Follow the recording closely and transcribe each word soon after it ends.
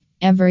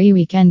Every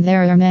weekend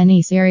there are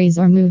many series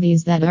or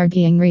movies that are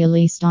being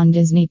released on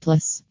Disney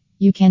Plus.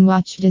 You can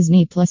watch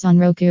Disney Plus on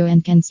Roku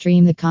and can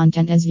stream the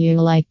content as you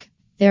like.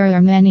 There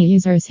are many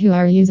users who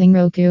are using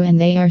Roku and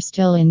they are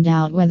still in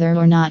doubt whether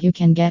or not you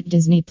can get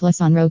Disney Plus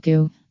on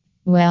Roku.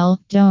 Well,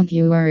 don't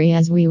you worry,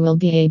 as we will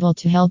be able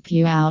to help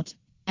you out.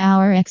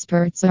 Our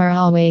experts are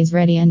always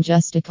ready and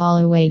just a call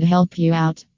away to help you out.